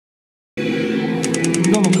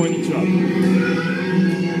どうもこんにちは。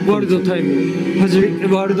ワールドタイム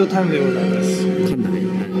ワールドタイムでございます。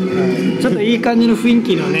ちょっといい感じの雰囲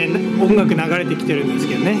気のね音楽流れてきてるんです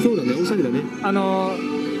けどね。そうだね、おしゃれだね。今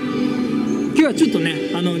日はちょっと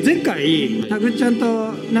ね前回タグちゃん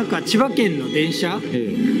となんか千葉県の電車、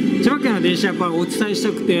千葉県の電車やっぱりお伝えした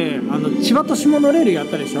くて千葉と下のレールやっ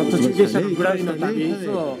たでしょ。途中下車のブラリの旅、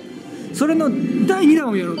それの第2弾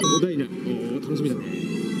をやろうと思って。第2弾、楽しみだね。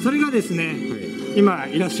それがですね、今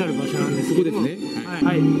いらっしゃる場所なんですけど、ここですね。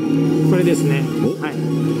はい、これですね。はい、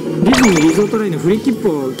ディズニーリゾートラインのフリー切符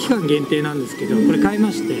を期間限定なんですけど、これ買い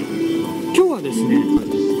まして、今日はですね、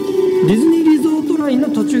ディズニーリゾートラインの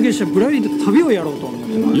途中下車ぶらりと旅をやろうと思っ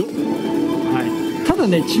てます。はい、ただ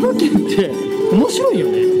ね、千葉県って面白いよ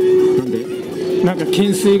ね。なんで？なんか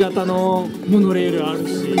懸垂型のモノレールある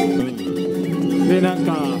し、でなん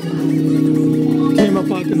かテーマ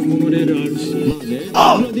パークのモノレールあるし、まあね、い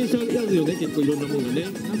ろんな電車あるよね、結構いろんなものがね。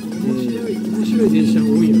面白い電車が多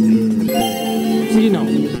いよね。次の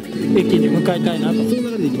駅に向かいたいなと。その流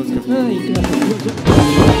れで行きますか。行きましょう。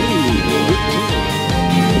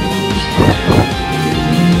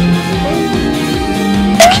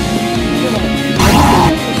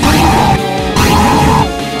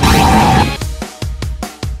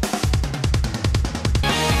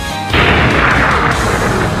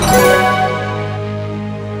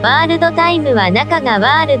ワールドタイムは中が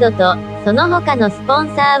ワールドと、その他のスポン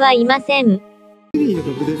サーはいません。ディズニーの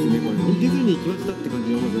曲ですね、これ。ディズニー行きましたって感じ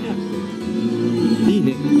のものじゃないですか。いいね。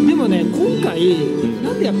でもね、今回、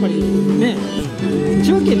なんでやっぱりね、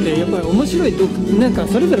千葉県ってやっぱり面白いなんか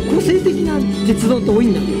それぞれ個性的な鉄道って多い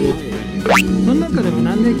んだけど、その中でも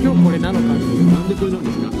なんで今日これなのか。なんでこれなん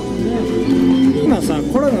ですか？今さ、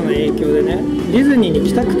コロナの影響でね、ディズニーに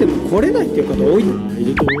来たくても来れないっていう方多いの。い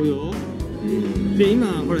ると思うよ。で今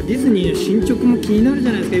ほらディズニーの進捗も気になるじ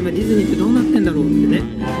ゃないですか。今ディズニーってどうなってんだろうってね。やっ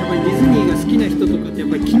ぱりディズニーが好きな人とかってやっ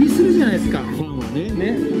ぱり気にするじゃないですか。ファンはね。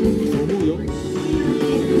そう思うよ。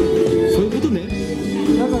そういうことね。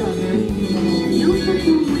だからね、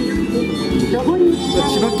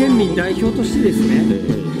千葉県民代表としてですね、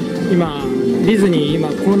今ディズニー今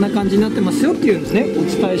こんな感じになってますよっていうんですね、お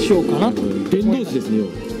伝えしようかなと。伝道師ですよ。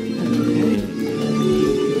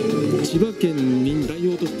千葉県民代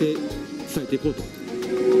表として伝えていこうと。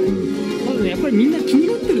まずね、やっぱりみんな気に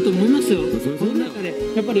なってると思いますよ。この中で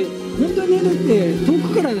やっぱり本当にね、だって遠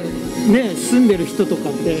くからね住んでる人とか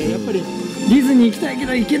ってやっぱりディズニー行きたいけ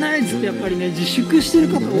ど行けないっつってやっぱりね自粛してる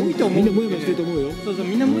方多いと思う。みんなモヤモヤしてると思うよ。そうそう、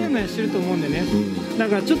みんなモヤモヤしてると思うんでね。だ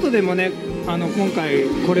からちょっとでもね今回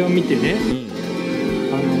これを見てね、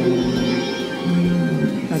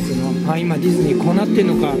なんつうの、今ディズニーこうなってん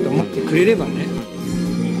のかと思ってくれればね。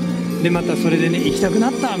でまたそれでね行きたくな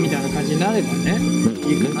ったみたいな感じになればね、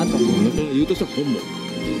いいかなと思う。また言うとしたら本も。可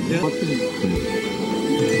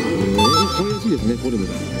愛らしいですね、フォルム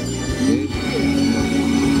が。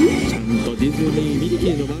ちゃんとディズニーミッキ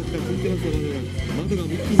ーのマークがついてますよ。窓が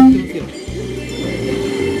ミッキーについてます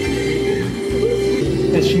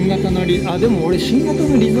よ。新型のでも俺新型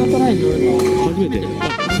のリゾートライン乗るの初めて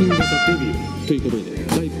新型デビューということで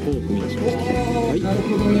第一歩を踏み出しました。はい。なる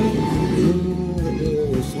ほどね。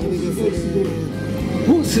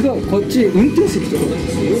お、すごい。こっち運転席とかで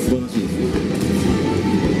すよ。素晴らしいですね。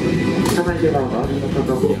車内では周りの方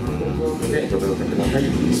をでご乗車ください。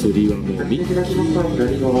釣りはもう見開きました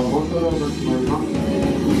左側コントロールが決まります。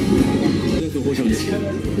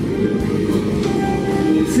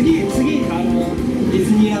次ディズニ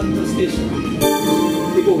ーランドステーション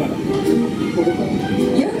行こうかな。ここから。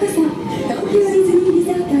ようこそ東京ディズニーリ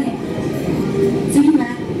ゾートへ。次は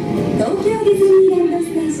東京ディズニーランドス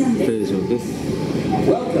テーションです。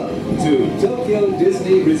Welcome to Tokyo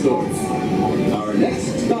Disney Resorts. Our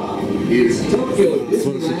next stop is Tokyo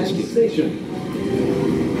Disneyland Station.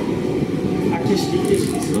 景色です。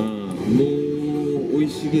もう生い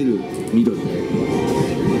茂る緑。こ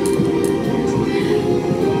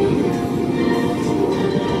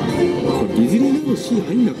れディズニーランドシー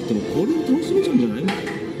入んなくてもこれを楽しめちゃうんじゃない？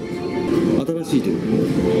新しいという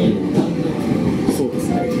か。そうです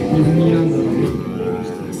ね。ディズニーランドの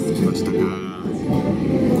来ましたか。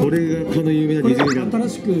これがこの有名なディズニーランド。新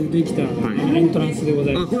しくできたエントランスでご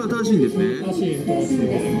ざいます。これ新しいんですね。新しいエントランスで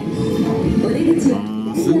ござい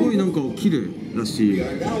ます。すごいなんか綺麗だし、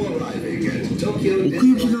奥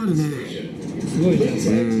行きがあるね。すごいね。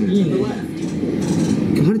いいね。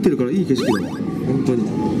晴れてるからいい景色だ。本当に。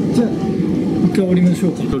じゃあ一回降りましょ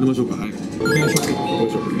うか。降りましょうか。はい。降りましょうか。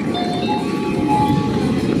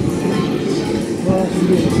わあ、す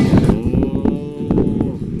ごい。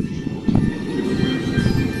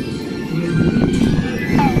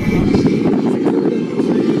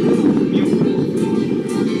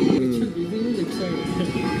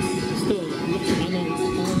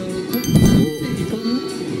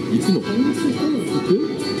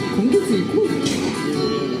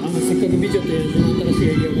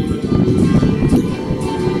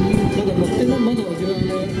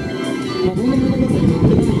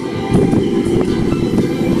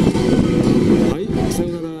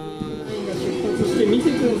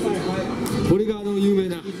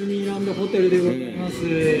ます。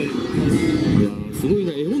いやーすごい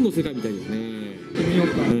な、絵本の世界みたいですね。見よう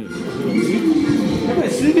か。やっぱり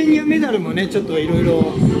スーベニアメダルもね、ちょっといろい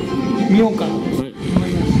ろ見ようかなと思います。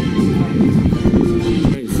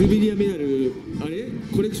はい、スーベニアメダル、あれ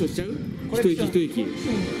コレクションしちゃう？一息一息。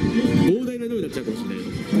膨大な量になっちゃうかもしれないよ。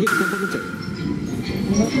ポケットパンパンになっちゃう。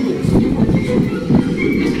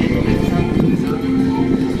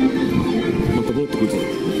またボーっとこいつ。い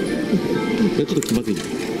や、ちょっと気まずいな。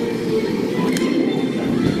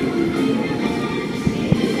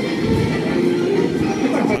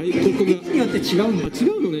はい、ここが。駅によって違うんだよ。違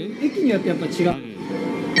うのね。駅によってやっぱ違う。はい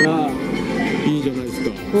からいいじゃないですか。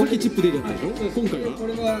さっきチップ出るやつでしょ。今回は。こ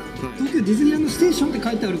れは東京ディズニーランドステーションって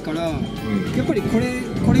書いてあるから、やっぱりこれだよ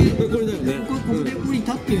ね。ここで降り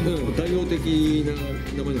たっていうの。代表的な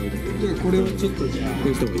名前のがいいと思う。これをちょっとじゃあ。こ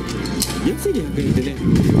うした方がいい。安いで100円ってね。な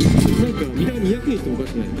んか見た目200円してもおか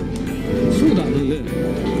しくない。そうだね。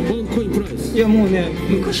ワンコインプライス。いやもうね、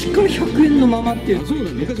昔から100円のままっていう。あ、そうなん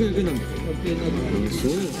だ。昔は100円なんだ。そ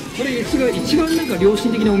う。これ一番なんか良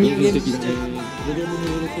心的なお土産にして。子供も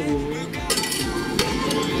喜ぶよね。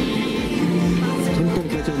簡単に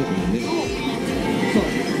買えちゃうのかもね。そう。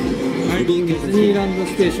はい、ディズニーランド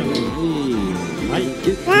ステーション。はい。ワ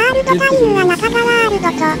ールドタイムは中川ワールド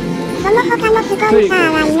と、その他のスポンサ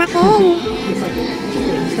ーはいません。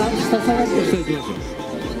下探して。下行きましょ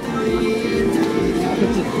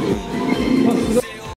う。